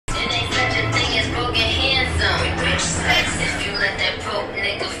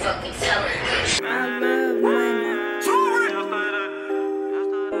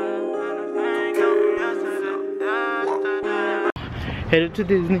headed to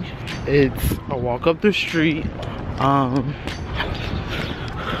Disney. It's a walk up the street.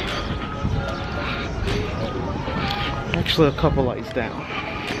 Actually a couple lights down.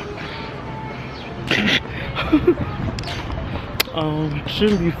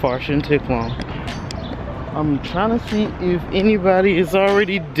 Shouldn't be far, shouldn't take long. I'm trying to see if anybody is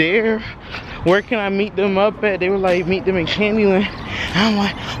already there. Where can I meet them up at? They were like, meet them in Candyland. I'm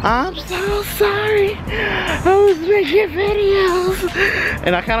like, I'm so sorry. I was making videos.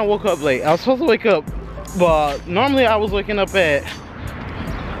 And I kind of woke up late. I was supposed to wake up, but normally I was waking up at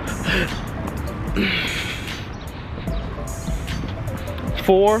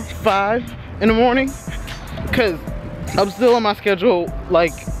 4, 5 in the morning. Cause I'm still on my schedule,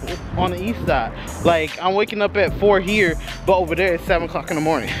 like on the east side. Like I'm waking up at 4 here, but over there it's 7 o'clock in the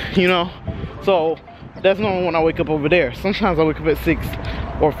morning, you know? So that's normally when I wake up over there. Sometimes I wake up at 6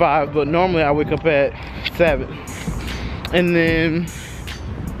 or 5, but normally I wake up at 7. And then,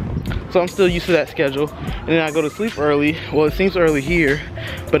 so I'm still used to that schedule. And then I go to sleep early. Well, it seems early here,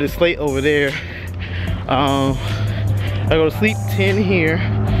 but it's late over there. I go to sleep 10 here.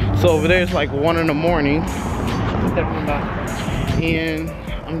 So over there it's like 1 in the morning. And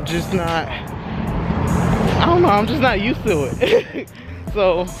I'm just not, I don't know, I'm just not used to it.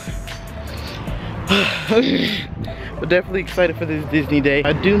 So, but definitely excited for this Disney day.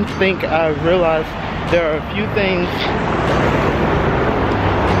 I do think I realized there are a few things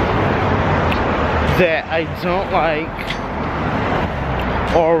that I don't like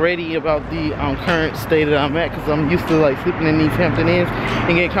already about the current state that I'm at, because I'm used to like sleeping in these Hampton Inns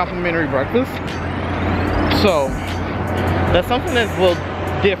and getting complimentary breakfast. So that's something that's a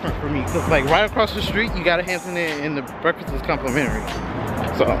little different for me, because like right across the street you got a Hampton Inn and the breakfast is complimentary.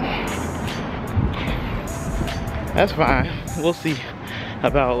 So that's fine. We'll see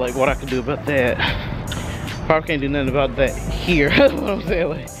about like what I can do about that. Probably can't do nothing about that here. That's what I'm saying,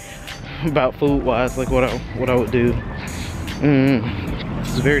 like about food wise, like what I would do.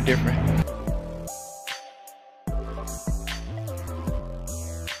 It's very different.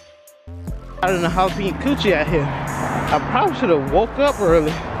 I don't know how being coochie out here. I probably should have woke up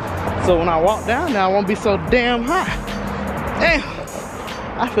early, so when I walk down there I won't be so damn hot. Damn,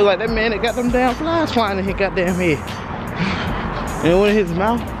 I feel like that man that got them damn flies flying in his goddamn head. And when in his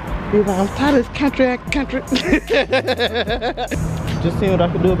mouth, he was like, I'm tired of this country. Just seeing what I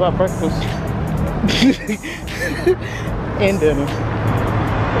can do about breakfast and dinner.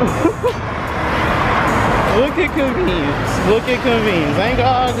 Look at convenience. Look at convenience. Ain't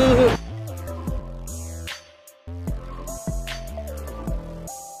all good.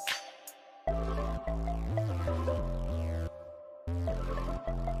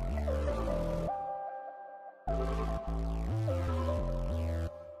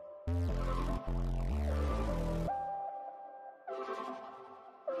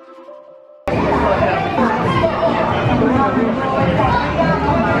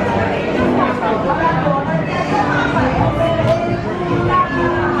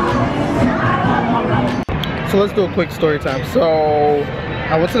 So let's do a quick story time. So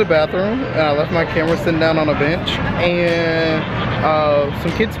I went to the bathroom and I left my camera sitting down on a bench, and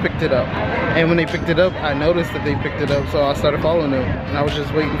some kids picked it up. And when they picked it up, I noticed that they picked it up, so I started following them. And I was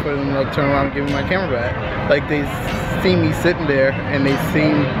just waiting for them to like turn around and give me my camera back. Like they seen me sitting there and they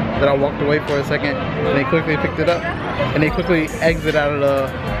seen that I walked away for a second, and they quickly picked it up and they quickly exit out of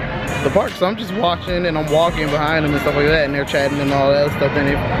the park. So I'm just watching and I'm walking behind them and stuff like that, and they're chatting and all that stuff. And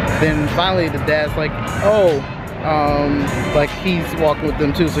then finally the dad's like, oh, like he's walking with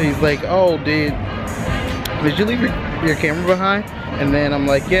them too, so he's like, oh, did you leave your camera behind? And then I'm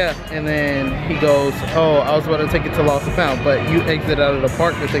like, yeah. And then he goes, oh, I was about to take it to Lost and Found, but you exit out of the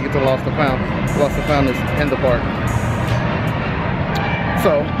park to take it to Lost and Found. Lost and Found is in the park.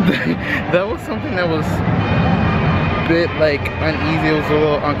 So that was something that was a bit like uneasy. It was a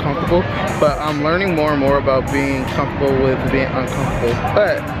little uncomfortable, but I'm learning more and more about being comfortable with being uncomfortable.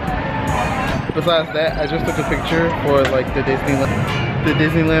 But besides that, I just took a picture for like the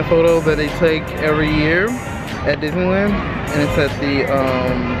Disneyland photo that they take every year at Disneyland, and it's at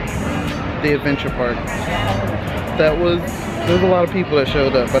the adventure park. There was a lot of people that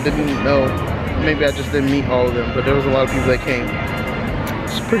showed up. I didn't know, maybe I just didn't meet all of them, but there was a lot of people that came.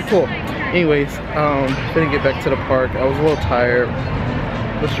 It's pretty cool. Anyways, didn't get back to the park. I was a little tired.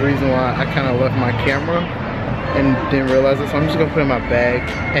 That's the reason why I kind of left my camera and didn't realize it, so I'm just gonna put it in my bag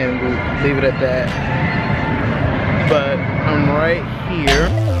and leave it at that. But I'm right here.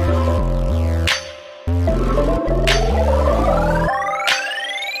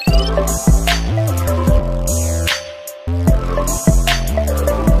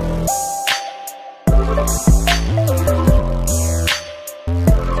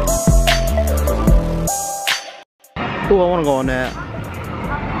 Ooh, I want to go on that.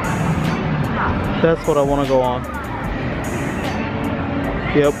 That's what I want to go on.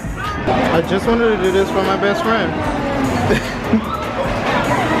 Yep. I just wanted to do this for my best friend.